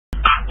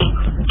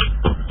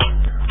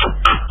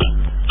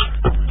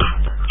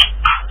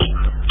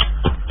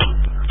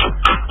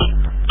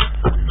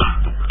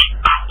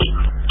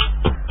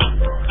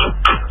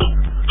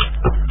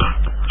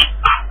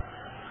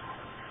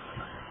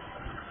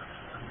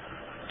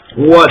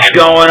What's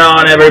going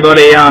on,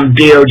 everybody? I'm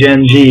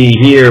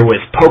DeoGenZ here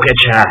with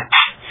PokeChat.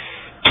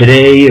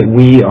 Today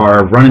we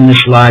are running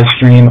this live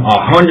stream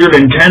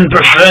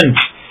 110%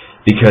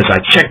 because I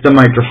checked the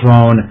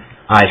microphone,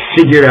 I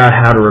figured out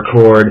how to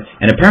record,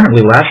 and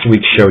apparently last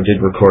week's show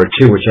did record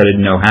too, which I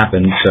didn't know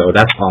happened, so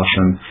that's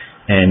awesome.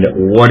 And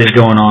what is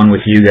going on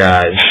with you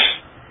guys?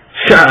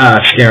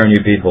 Scaring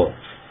you people.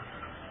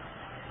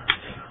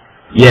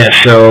 Yeah,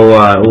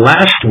 so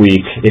last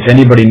week, if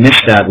anybody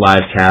missed that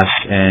live cast,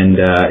 and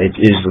it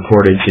is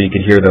recorded so you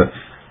could hear the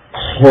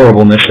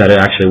horribleness that it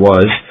actually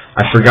was,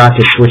 I forgot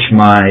to switch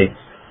my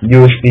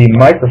USB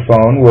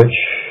microphone, which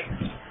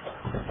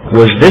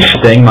was this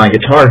thing, my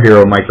Guitar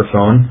Hero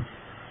microphone,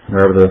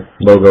 wherever the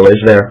logo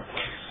is there,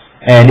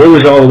 and it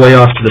was all the way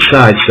off to the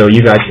side so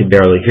you guys could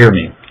barely hear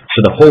me.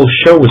 So the whole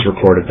show was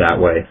recorded that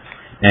way,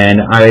 and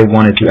I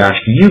wanted to ask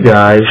you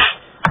guys,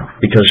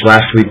 because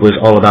last week was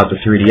all about the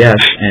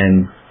 3DS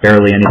and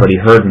barely anybody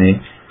heard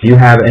me, do you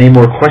have any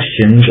more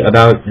questions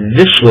about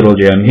this little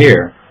gem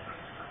here?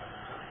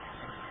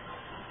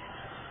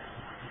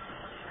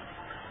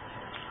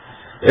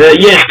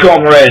 Yes,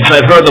 comrades,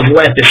 I've heard of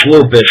Lapis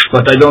lupus,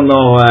 but I don't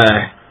know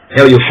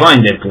how you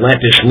find it,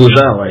 Lapis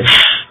lazuli.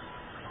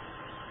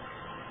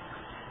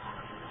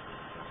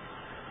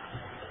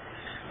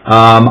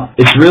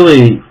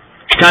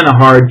 It's kind of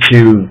hard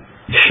to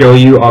show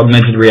you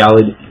augmented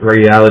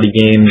reality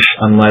games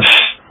unless,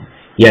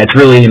 yeah, it's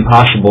really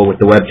impossible with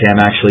the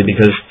webcam actually,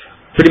 because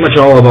pretty much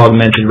all of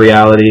augmented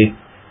reality,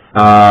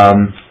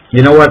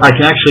 you know what, I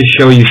can actually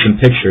show you some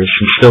pictures,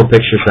 some still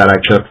pictures that I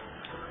took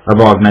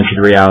of augmented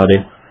reality.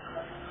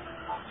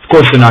 Of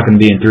course they're not going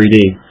to be in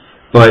 3D,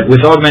 but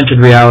with augmented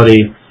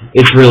reality,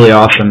 it's really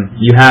awesome.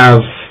 You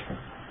have,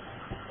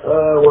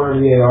 where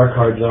the AR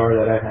cards are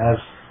that I have.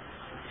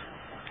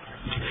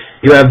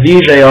 You have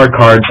these AR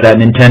cards that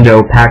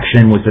Nintendo packs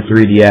in with the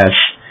 3DS,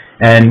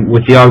 and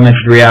with the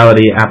augmented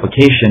reality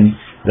application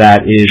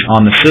that is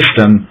on the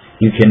system,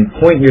 you can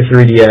point your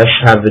 3DS,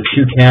 have the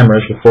two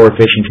cameras, the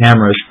forward-facing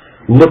cameras,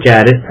 look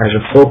at it as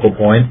a focal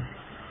point,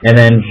 and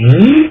then,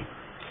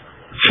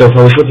 so if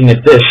I was looking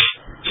at this,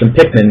 some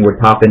Pikmin would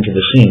pop into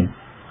the scene.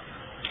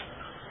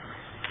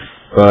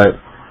 But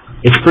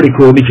it's pretty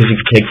cool because you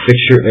can take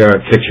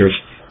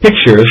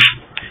pictures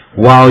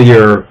while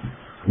you're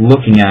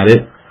looking at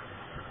it.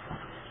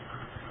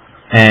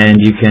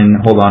 And you can,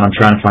 hold on, I'm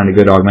trying to find a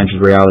good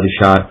augmented reality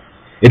shot.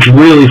 It's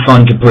really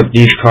fun to put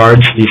these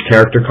cards, these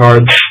character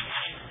cards,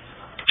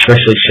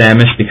 especially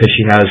Samus, because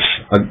she has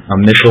a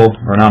missile,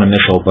 or not a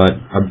missile, but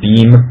a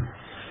beam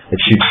that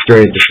shoots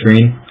straight at the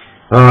screen.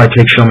 Oh, I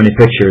take so many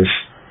pictures.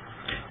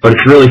 But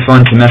it's really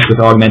fun to mess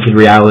with augmented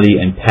reality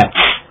and pets.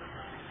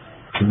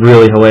 It's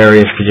really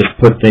hilarious to just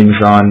put things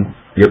on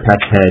your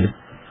pet's head.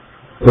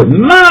 Put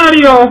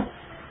Mario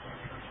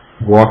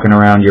walking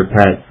around your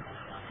pet.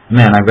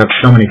 Man, I've got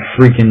so many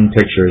freaking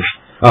pictures.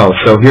 Oh,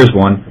 so here's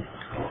one.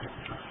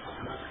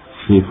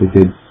 See if we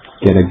could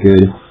get a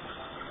good...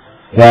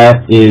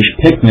 That is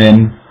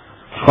Pikmin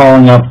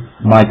crawling up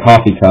my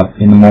coffee cup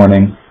in the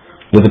morning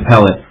with a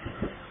pellet.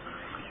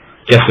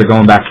 Guess they're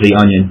going back to the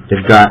onion.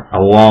 They've got a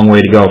long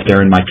way to go if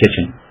they're in my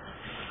kitchen.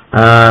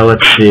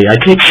 Let's see. I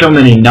take so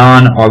many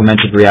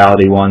non-augmented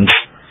reality ones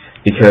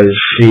because,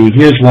 see,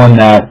 here's one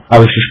that I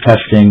was just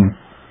testing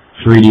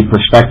 3D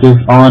perspective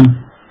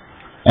on,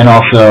 and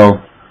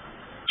also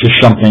just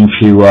something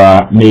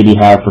to maybe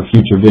have for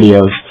future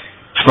videos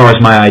as far as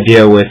my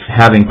idea with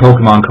having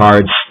Pokemon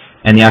cards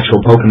and the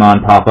actual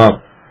Pokemon pop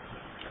up.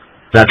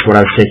 That's what I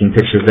was taking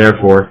pictures there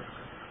for.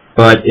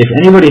 But if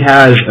anybody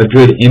has a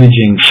good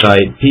imaging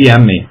site,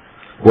 PM me,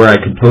 where I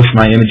could post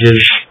my images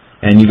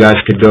and you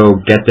guys could go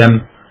get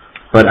them.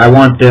 But I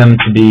want them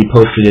to be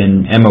posted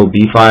in MOB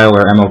file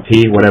or MOP,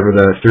 whatever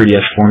the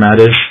 3DS format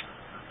is.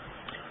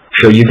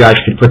 So you guys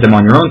could put them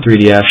on your own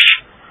 3DS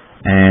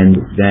and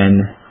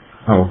then...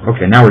 Oh,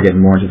 okay, now we're getting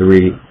more into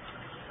the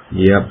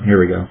Yep, here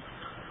we go.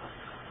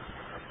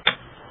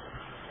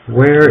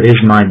 Where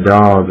is my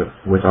dog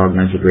with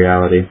augmented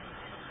reality?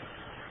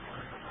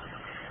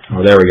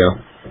 Oh, there we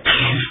go.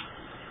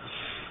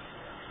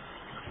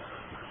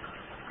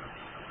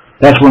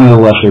 That's one of the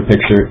lesser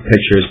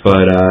pictures,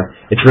 but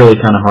it's really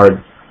kind of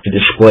hard to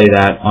display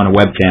that on a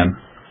webcam.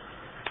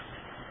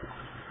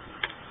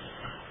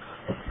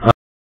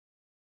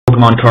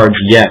 Pokemon cards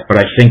yet, but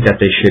I think that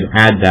they should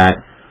add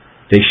that.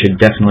 They should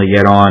definitely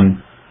get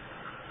on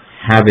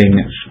having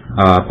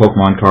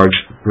Pokemon cards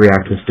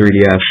react with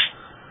 3DS.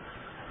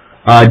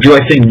 Do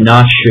I think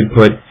Notch should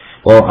put...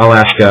 Well, I'll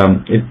ask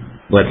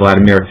let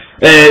Vladimir...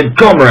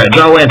 comrades,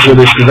 I'll answer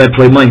this because I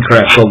play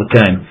Minecraft all the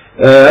time.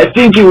 I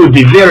think it would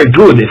be very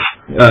good if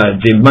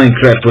the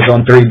Minecraft was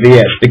on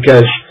 3DS,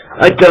 because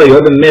I tell you,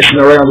 I've been messing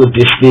around with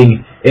this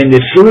thing, and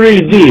the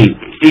 3D,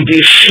 it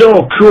is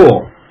so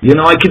cool. You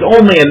know, I can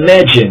only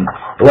imagine,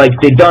 like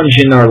the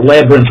dungeon or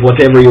labyrinth,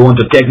 whatever you want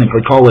to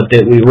technically call it,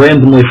 that we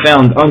randomly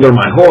found under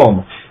my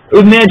home.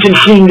 Imagine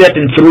seeing that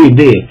in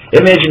 3D.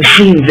 Imagine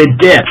seeing the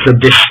depth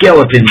of the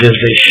skeletons as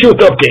they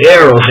shoot up the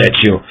arrows at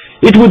you.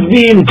 It would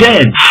be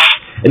intense.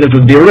 And it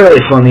would be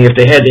really funny if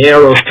they had the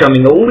arrows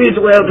coming a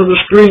little out of the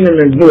screen and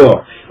then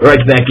more,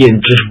 right back in,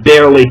 just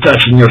barely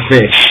touching your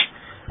face.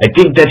 I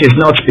think that if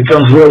Notch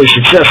becomes really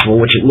successful,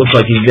 which it looks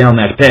like he's down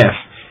that path,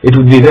 it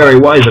would be very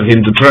wise of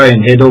him to try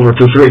and head over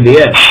to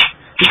 3DS,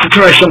 just to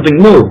try something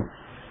new.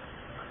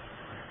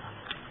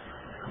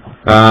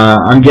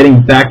 I'm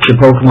getting back to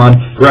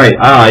Pokemon. Right,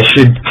 I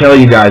should tell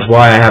you guys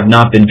why I have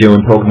not been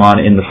doing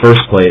Pokemon in the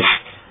first place.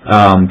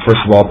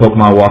 First of all,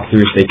 Pokemon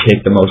walkthroughs, they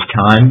take the most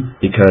time,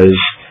 because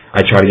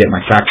I try to get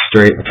my facts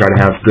straight, I try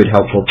to have good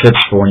helpful tips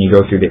for when you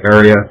go through the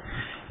area,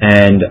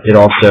 and it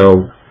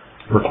also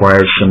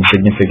requires some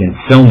significant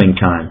filming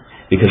time,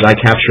 because I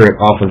capture it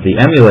off of the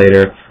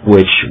emulator,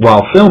 which,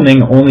 while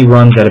filming, only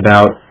runs at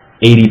about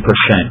 80%.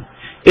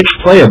 It's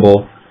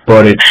playable,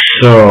 but it's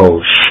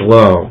so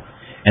slow.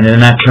 And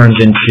then that turns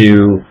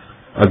into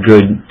a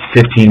good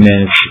 15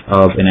 minutes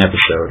of an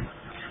episode.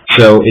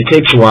 So it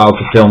takes a while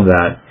to film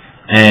that.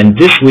 And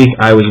this week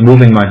I was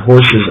moving my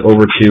horses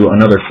over to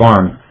another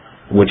farm,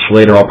 which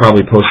later I'll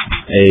probably post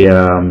a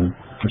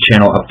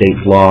channel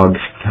update vlog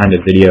kind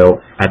of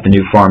video at the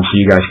new farm so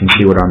you guys can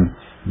see what I'm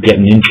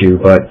getting into.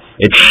 But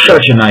it's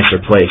such a nicer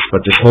place.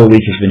 But this whole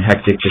week has been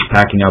hectic, just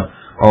packing up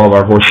all of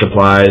our horse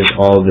supplies,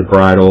 all of the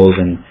bridles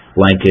and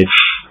blankets,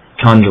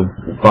 tons of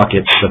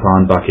buckets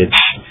upon buckets.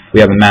 We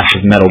have a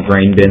massive metal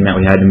grain bin that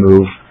we had to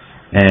move,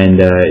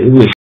 and it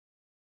was,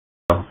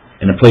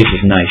 and the place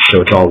is nice,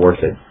 so it's all worth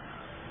it.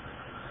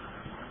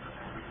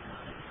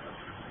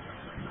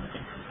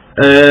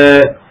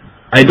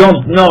 I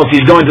don't know if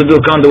he's going to do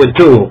Conduit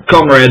 2.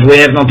 Comrade, we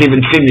have not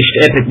even finished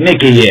Epic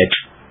Mickey yet.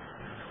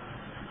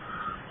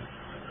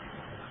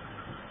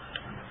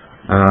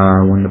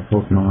 When the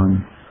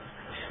Pokemon...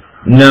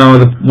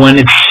 No, when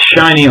it's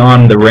shiny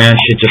on the ranch,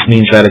 it just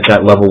means that it's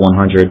at level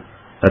 100.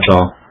 That's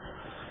all.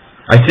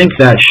 I think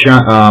that,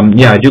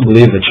 yeah, I do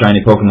believe that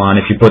shiny Pokemon,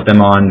 if you put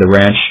them on the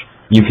ranch,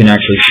 you can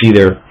actually see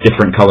their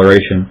different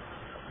coloration.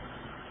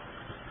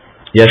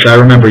 Yes, I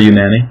remember you,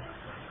 Manny.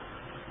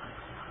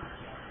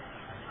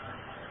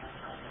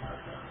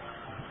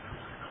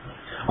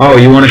 Oh,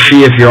 you want to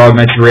see if your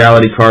augmented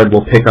reality card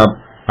will pick up?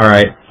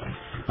 Alright.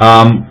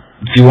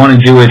 Do you want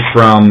to do it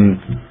from,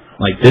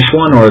 like, this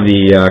one or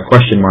the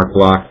question mark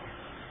block?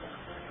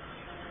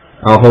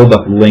 I'll hold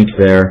up a link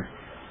there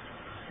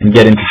and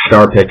get into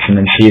Star Picks and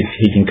then see if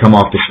he can come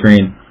off the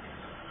screen.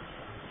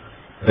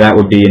 That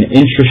would be an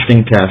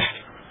interesting test.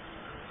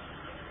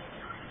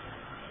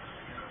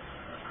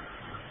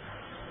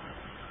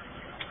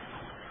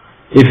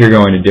 If you're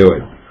going to do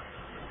it.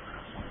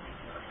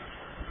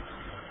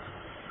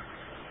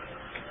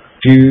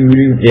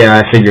 Yeah,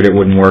 I figured it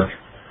wouldn't work.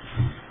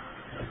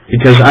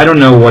 Because I don't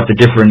know what the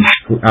different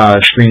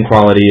screen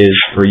quality is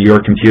for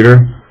your computer,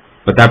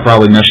 but that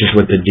probably meshes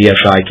with the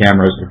DSi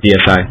cameras, the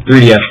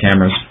 3DS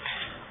cameras.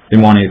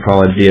 Been wanting to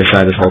call it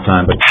DSi this whole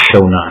time, but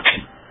so not.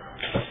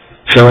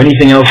 So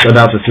anything else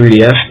about the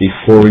 3DS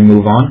before we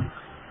move on?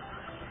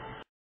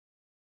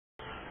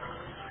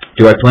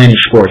 Do I play any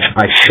sports?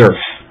 I surf.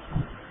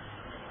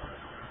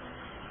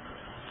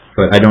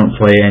 But I don't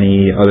play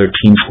any other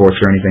team sports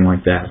or anything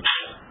like that.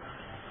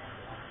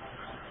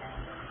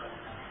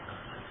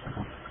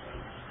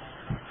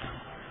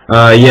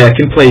 Yeah, I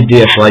can play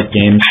DS Lite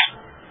games,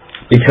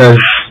 because,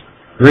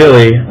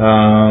 really,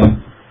 I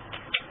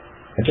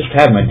just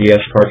had my DS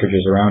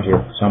cartridges around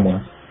here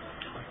somewhere.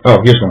 Oh,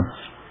 here's one.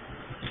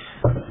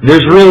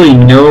 There's really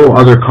no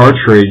other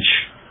cartridge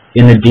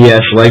in the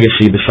DS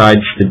Legacy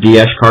besides the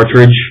DS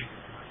cartridge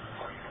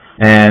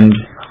and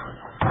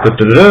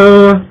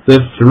the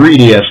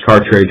 3DS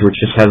cartridge, which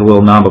just has a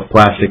little knob of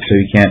plastic so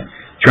you can't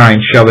try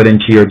and shove it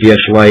into your DS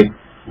Lite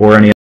or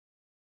any other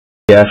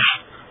DS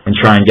and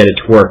try and get it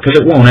to work,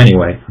 because it won't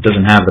anyway. It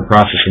doesn't have the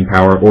processing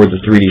power or the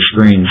 3D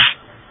screens.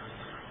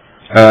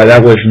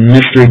 That was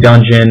Mystery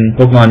Dungeon,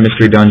 Pokemon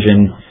Mystery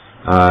Dungeon,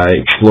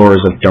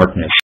 Explorers of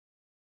Darkness.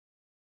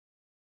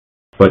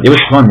 But it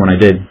was fun when I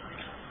did.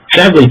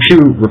 Sadly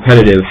too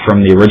repetitive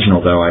from the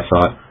original though, I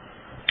thought.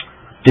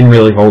 Didn't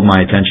really hold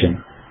my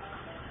attention.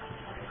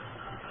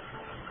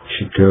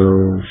 She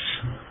goes...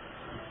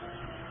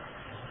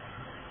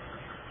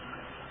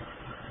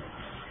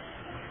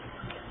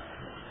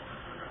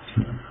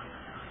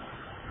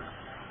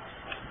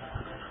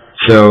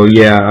 So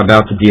yeah,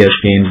 about the DS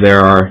games, there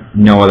are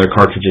no other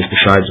cartridges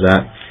besides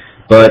that.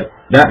 But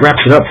that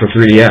wraps it up for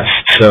 3DS,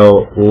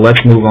 so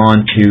let's move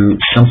on to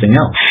something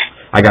else.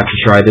 I got to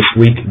try this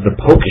week the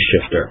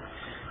PokeShifter.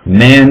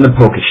 Man, the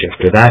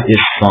PokeShifter, that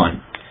is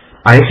fun.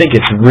 I think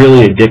it's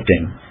really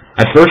addicting.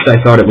 At first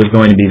I thought it was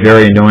going to be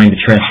very annoying to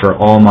transfer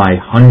all my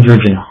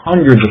hundreds and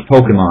hundreds of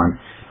Pokemon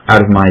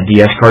out of my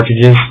DS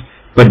cartridges,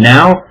 but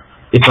now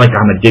it's like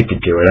I'm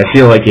addicted to it. I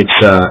feel like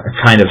it's a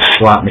kind of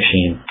slot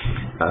machine.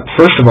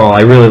 First of all,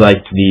 I really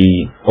liked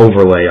the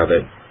overlay of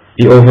it.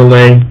 The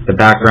overlay, the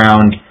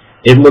background,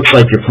 it looks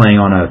like you're playing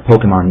on a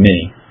Pokemon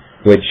Mini,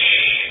 which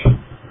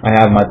I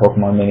have my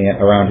Pokemon Mini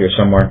around here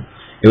somewhere.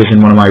 It was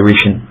in one of my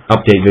recent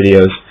update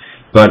videos,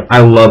 but I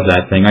love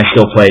that thing. I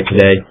still play it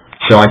today.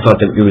 So I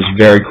thought that it was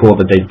very cool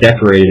that they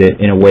decorated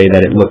it in a way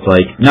that it looked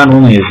like not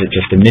only is it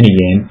just a mini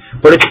game,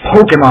 but it's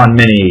Pokemon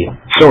Mini,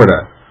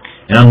 sorta.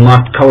 An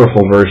unlocked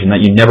colorful version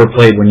that you never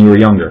played when you were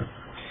younger.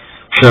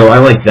 So I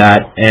like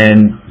that,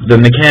 and the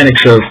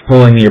mechanics of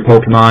pulling your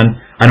Pokemon,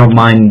 I don't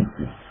mind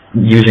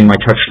using my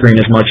touchscreen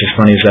as much, as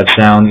funny as that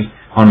sounds,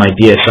 on my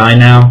DSi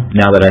now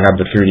that I have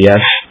the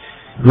 3DS.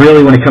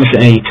 Really, when it comes to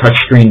any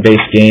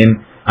touchscreen-based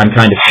game, I'm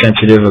kind of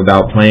sensitive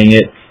about playing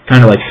it,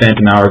 kind of like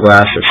Phantom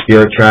Hourglass or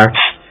Spirit Tracks.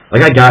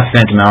 Like, I got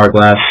Phantom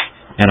Hourglass,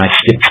 and I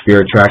skipped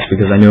Spirit Tracks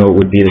because I knew it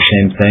would be the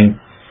same thing.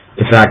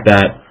 The fact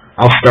that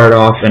I'll start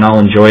off and I'll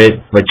enjoy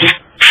it, but just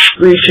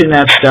screeching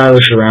that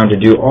stylus around to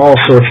do all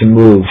sorts of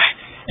moves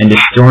and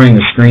destroying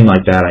the screen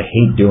like that, I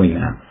hate doing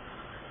that.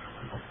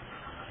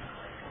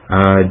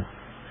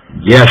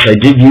 Yes, I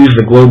did use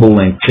the global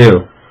link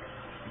too.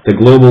 The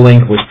global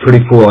link was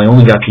pretty cool. I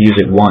only got to use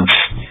it once,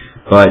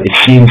 but it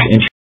seems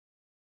interesting.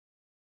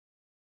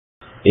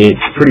 It's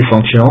pretty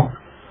functional,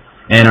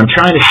 and I'm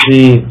trying to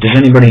see, does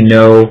anybody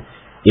know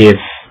if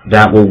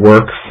that will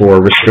work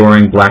for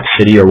restoring Black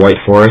City or White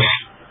Forest?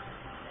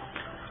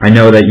 I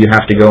know that you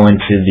have to go into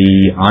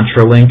the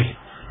Entra link,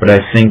 but I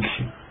think,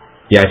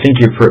 yeah,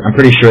 I'm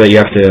pretty sure that you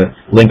have to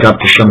link up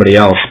to somebody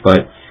else,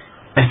 but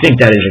I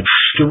think that is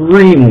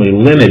extremely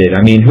limited.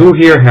 I mean, who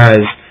here has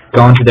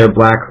gone to their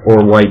Black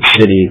or White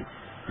City,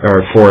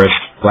 or Forest,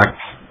 Black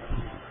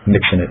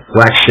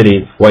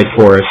City, White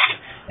Forest,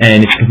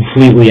 and it's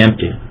completely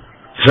empty?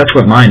 So that's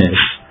what mine is.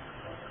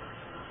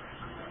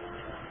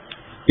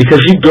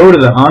 Because you go to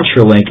the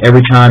Entra link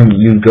every time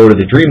you go to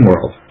the Dream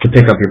World to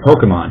pick up your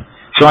Pokemon.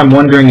 So I'm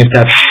wondering if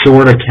that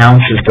sort of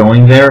counts as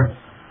going there.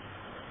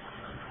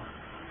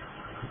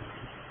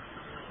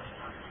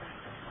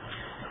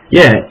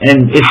 Yeah,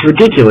 and it's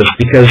ridiculous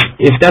because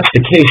if that's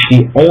the case,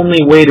 the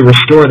only way to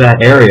restore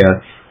that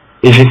area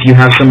is if you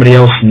have somebody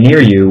else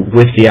near you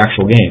with the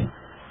actual game.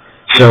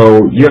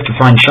 So you have to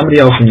find somebody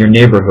else in your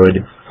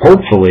neighborhood,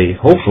 hopefully,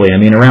 I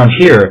mean, around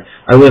here,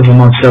 I live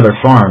amongst other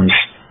farms,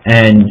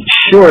 and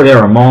sure, there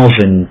are malls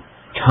and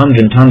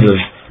tons of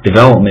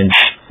developments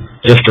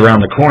just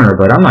around the corner,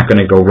 but I'm not going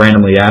to go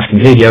randomly asking,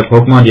 hey, do you have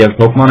Pokemon? Do you have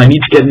Pokemon? I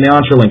need to get in the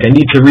Entra link. I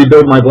need to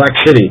rebuild my Black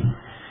City.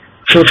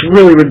 So it's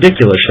really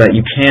ridiculous that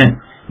you can't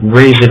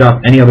raise it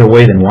up any other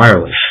way than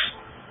wireless.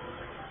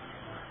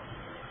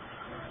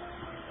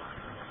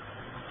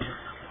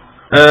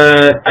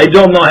 I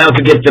don't know how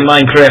to get the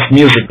Minecraft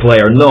music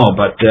player, no,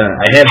 but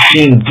I have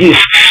seen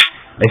discs.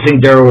 I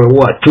think there were,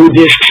 what, 2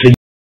 discs? A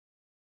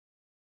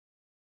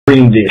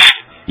green disc,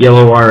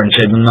 yellow, orange,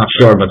 I'm not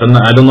sure, but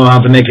I don't know how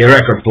to make a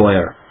record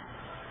player.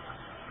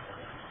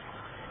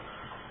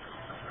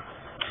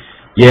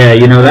 Yeah,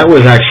 you know, that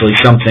was actually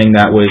something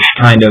that was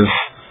kind of,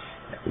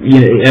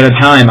 you know, at a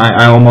time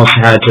I almost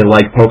had to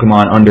like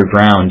Pokemon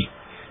Underground.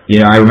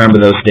 You know, I remember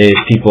those days,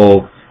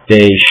 people,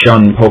 they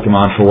shunned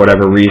Pokemon for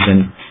whatever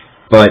reason,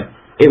 but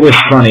it was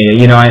funny.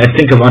 You know, I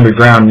think of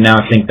Underground, and now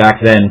I think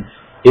back then,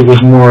 it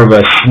was more of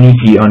a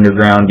sneaky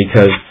Underground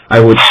because I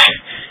would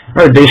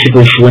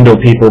basically swindle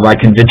people by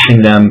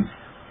convincing them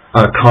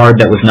a card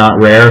that was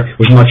not rare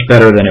was much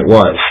better than it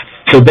was.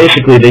 So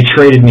basically, they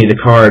traded me the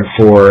card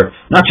for,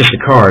 not just a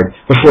card,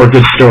 but for a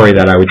good story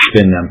that I would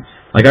spin them.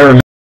 Like, I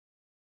remember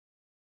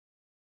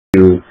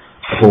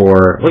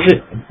for,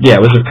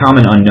 it was a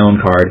common unknown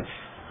card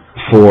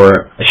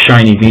for a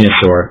shiny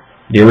Venusaur,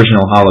 the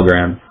original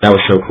hologram. That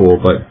was so cool,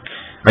 but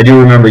I do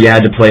remember you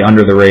had to play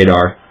under the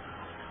radar.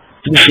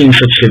 It didn't seem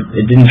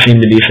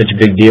to be such a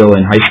big deal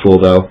in high school,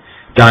 though.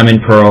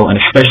 Diamond, Pearl, and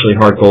especially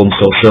Heart Gold and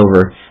Soul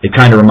Silver, it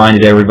kind of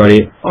reminded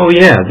everybody, oh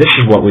yeah, this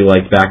is what we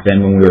liked back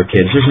then when we were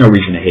kids. There's no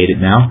reason to hate it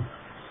now.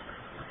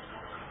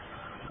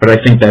 But I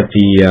think that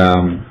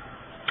the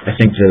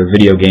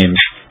video games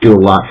do a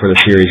lot for the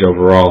series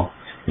overall,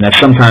 and that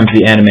sometimes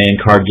the anime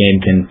and card game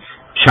can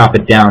chop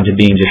it down to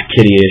being just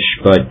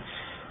kiddie-ish, but,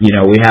 you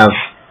know, we have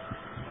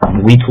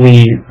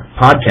weekly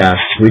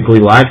podcasts, weekly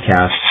live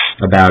casts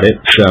about it,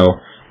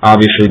 so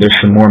obviously there's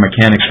some more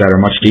mechanics that are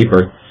much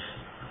deeper.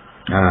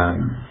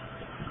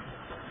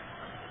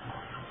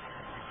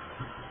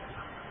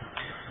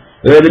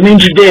 The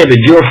Ninja David,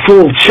 you're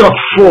chock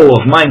full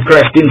of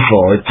Minecraft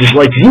info. It is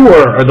like you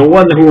are the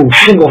one who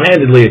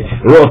single-handedly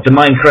wrote the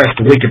Minecraft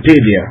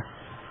Wikipedia.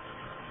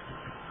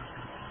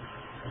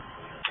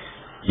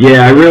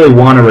 Yeah, I really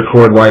want to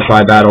record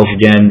Wi-Fi battles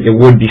again. It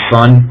would be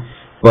fun,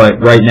 but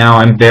right now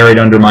I'm buried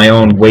under my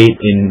own weight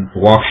in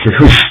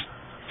walkthroughs.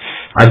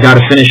 I've got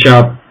to finish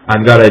up.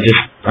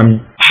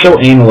 I'm so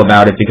anal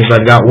about it because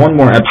I've got one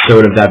more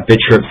episode of that Bit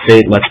Trip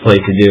Fate Let's Play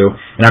to do,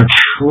 and I'm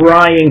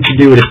trying to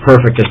do it as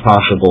perfect as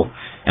possible,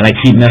 and I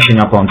keep messing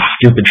up on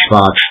stupid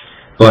spots.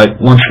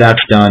 But once that's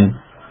done,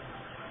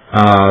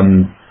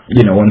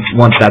 you know,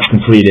 once that's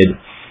completed,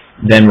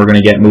 then we're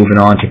going to get moving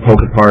on to Poke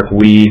Park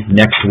Wii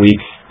next week,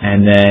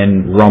 and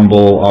then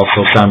Rumble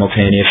also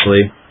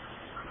simultaneously.